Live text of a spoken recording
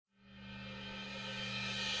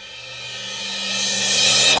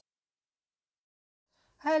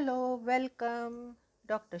Hello, welcome.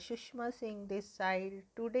 Dr. Shushma Singh this side.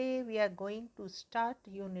 Today we are going to start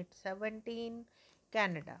Unit 17,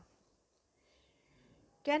 Canada.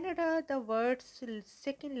 Canada, the world's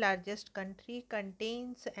second largest country,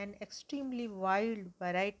 contains an extremely wide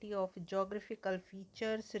variety of geographical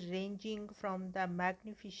features ranging from the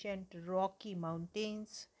magnificent Rocky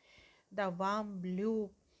Mountains, the warm blue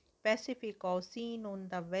Pacific Ocean on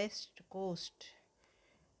the west coast,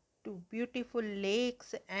 to beautiful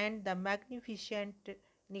lakes and the magnificent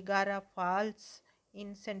Niagara Falls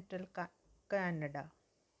in central Canada.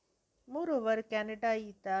 Moreover, Canada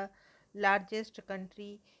is the largest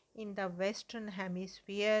country in the Western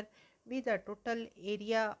Hemisphere with a total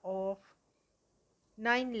area of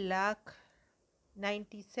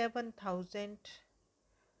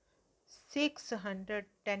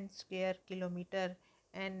 9,97,610 square kilometer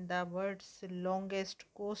and the world's longest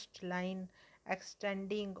coastline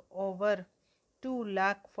extending over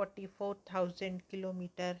 2,44,000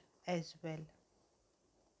 kilometers as well.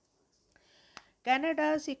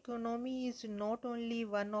 Canada's economy is not only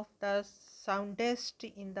one of the soundest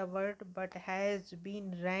in the world but has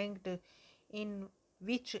been ranked in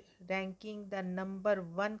which ranking the number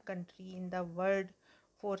one country in the world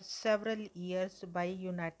for several years by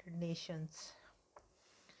United Nations.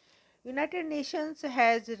 United Nations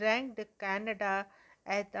has ranked Canada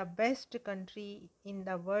as the best country in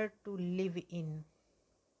the world to live in.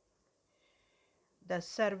 The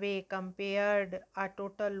survey compared a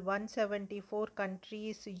total 174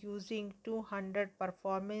 countries using 200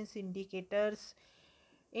 performance indicators,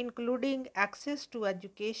 including access to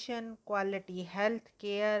education, quality health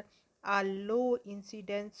care, a low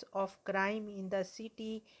incidence of crime in the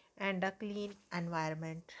city, and a clean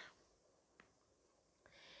environment.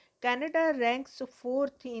 Canada ranks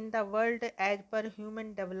fourth in the world as per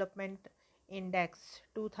Human Development Index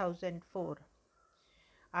 2004.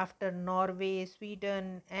 After Norway,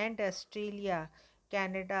 Sweden, and Australia,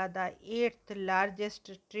 Canada, the eighth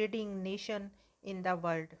largest trading nation in the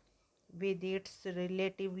world, with its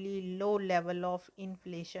relatively low level of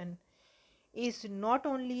inflation, is not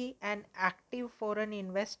only an active foreign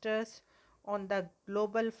investors on the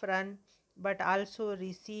global front but also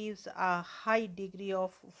receives a high degree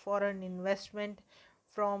of foreign investment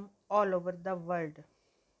from all over the world.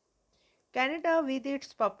 Canada, with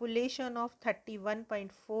its population of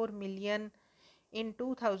 31.4 million in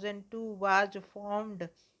 2002, was formed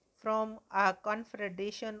from a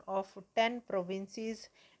confederation of 10 provinces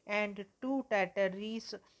and 2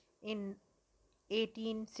 territories in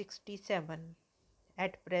 1867.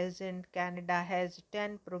 At present, Canada has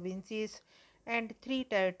 10 provinces and 3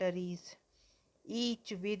 territories,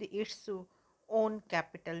 each with its own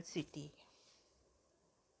capital city.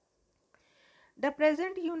 The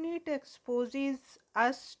present unit exposes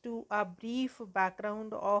us to a brief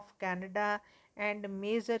background of Canada and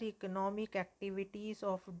major economic activities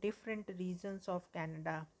of different regions of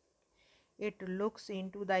Canada. It looks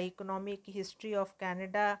into the economic history of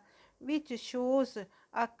Canada, which shows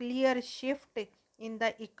a clear shift in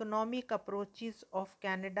the economic approaches of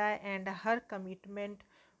Canada and her commitment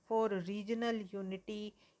for regional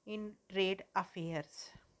unity in trade affairs.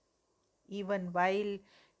 Even while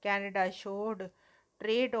Canada showed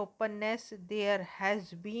trade openness, there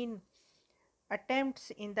has been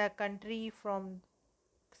attempts in the country from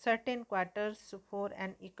certain quarters for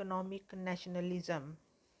an economic nationalism.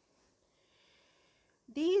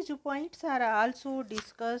 These points are also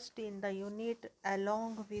discussed in the unit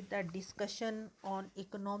along with the discussion on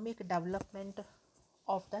economic development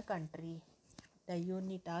of the country. The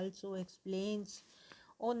unit also explains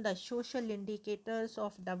on the social indicators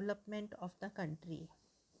of development of the country.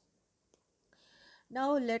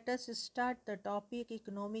 Now let us start the topic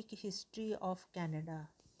economic history of Canada.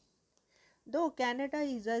 Though Canada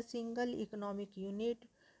is a single economic unit,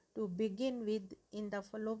 to begin with, in the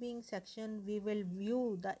following section, we will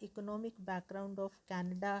view the economic background of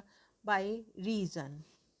Canada by region.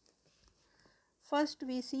 First,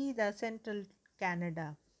 we see the central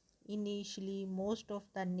Canada. Initially, most of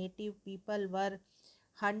the native people were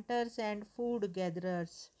hunters and food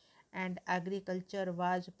gatherers, and agriculture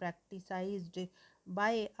was practiced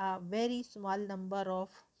by a very small number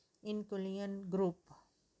of Inuit group.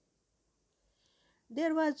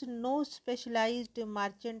 There was no specialized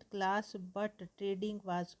merchant class, but trading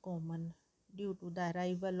was common. Due to the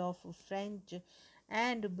arrival of French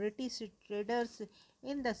and British traders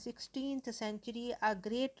in the 16th century, a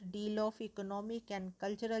great deal of economic and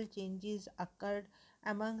cultural changes occurred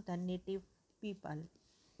among the native people.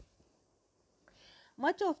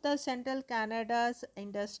 Much of the central Canada's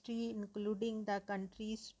industry, including the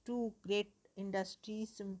country's two great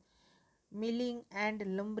industries, Milling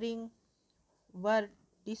and lumbering were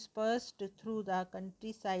dispersed through the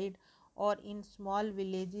countryside or in small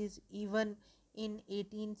villages even in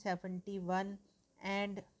 1871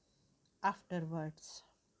 and afterwards.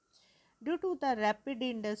 Due to the rapid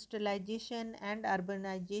industrialization and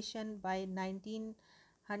urbanization by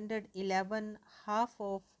 1911, half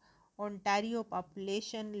of Ontario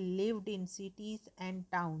population lived in cities and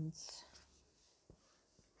towns.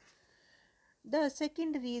 The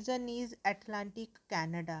second reason is Atlantic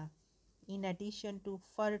Canada. In addition to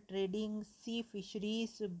fur trading, sea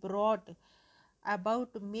fisheries brought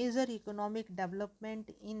about major economic development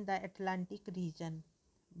in the Atlantic region.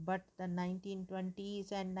 But the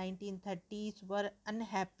 1920s and 1930s were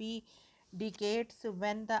unhappy decades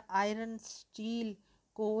when the iron, steel,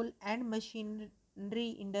 coal, and machinery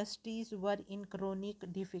industries were in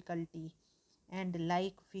chronic difficulty, and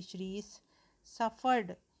like fisheries,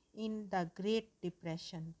 suffered in the Great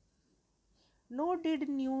Depression. Nor did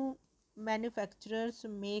new manufacturers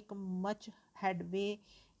make much headway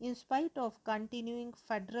in spite of continuing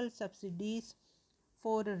federal subsidies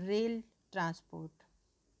for rail transport.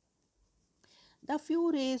 The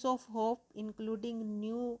few rays of hope, including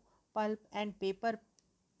new pulp and paper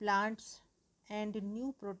plants and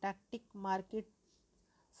new protective market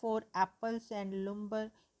for apples and lumber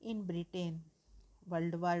in Britain.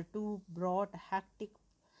 World War II brought hectic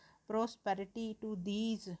prosperity to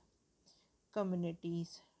these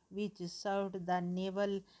communities, which served the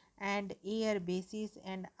naval and air bases,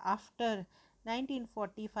 and after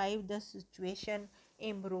 1945 the situation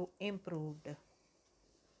improved.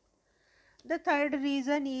 The third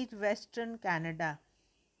reason is Western Canada.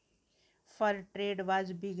 Fur trade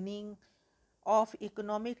was beginning of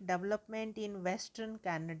economic development in Western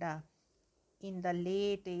Canada. In the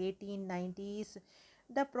late 1890s,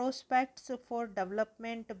 the prospects for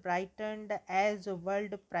development brightened as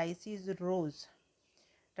world prices rose.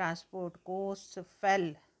 Transport costs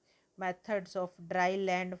fell, methods of dry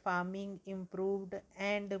land farming improved,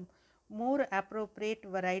 and more appropriate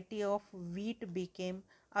variety of wheat became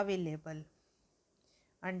available.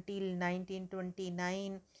 Until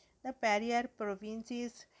 1929, the Perrier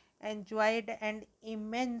provinces enjoyed an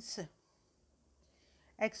immense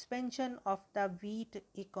expansion of the wheat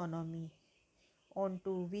economy,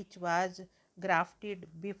 onto which was grafted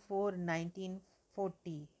before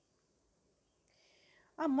 1940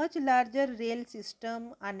 a much larger rail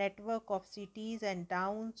system, a network of cities and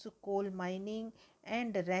towns, coal mining,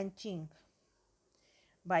 and ranching.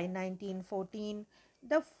 By 1914,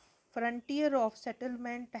 the frontier of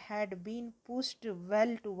settlement had been pushed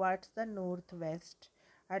well towards the northwest,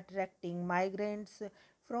 attracting migrants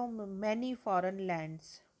from many foreign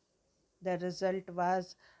lands. The result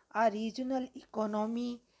was a regional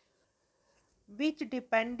economy which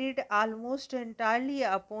depended almost entirely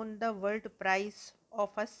upon the world price of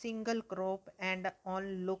a single crop and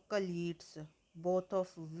on local yields, both of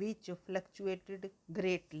which fluctuated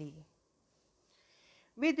greatly.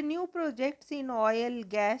 With new projects in oil,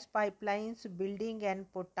 gas pipelines building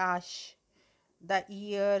and potash, the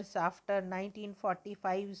years after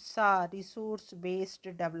 1945 saw resource based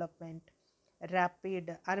development,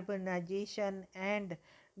 rapid urbanization, and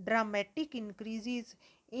dramatic increases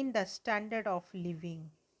in the standard of living.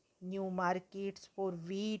 New markets for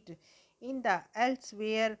wheat in the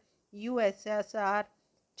elsewhere USSR,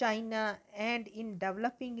 China, and in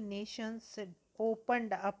developing nations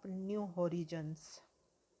opened up new horizons.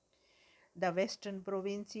 The western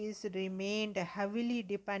provinces remained heavily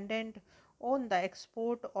dependent on the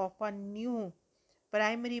export of a new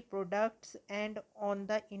primary products and on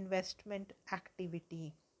the investment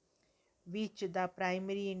activity which the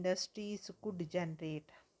primary industries could generate.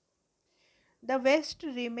 The West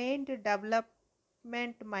remained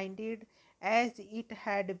development minded as it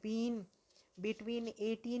had been between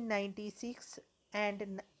 1896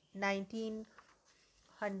 and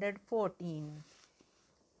 1914.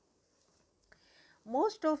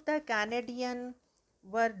 Most of the Canadians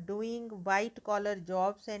were doing white collar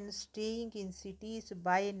jobs and staying in cities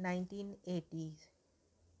by 1980s.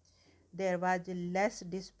 There was less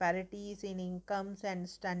disparities in incomes and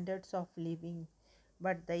standards of living,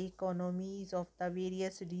 but the economies of the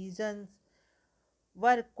various regions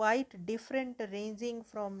were quite different, ranging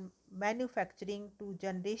from manufacturing to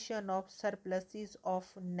generation of surpluses of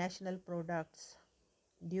national products.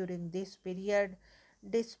 During this period,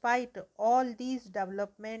 despite all these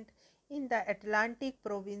development in the Atlantic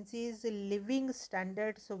provinces, living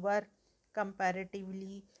standards were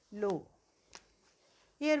comparatively low.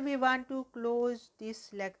 Here we want to close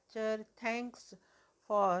this lecture. Thanks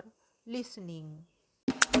for listening.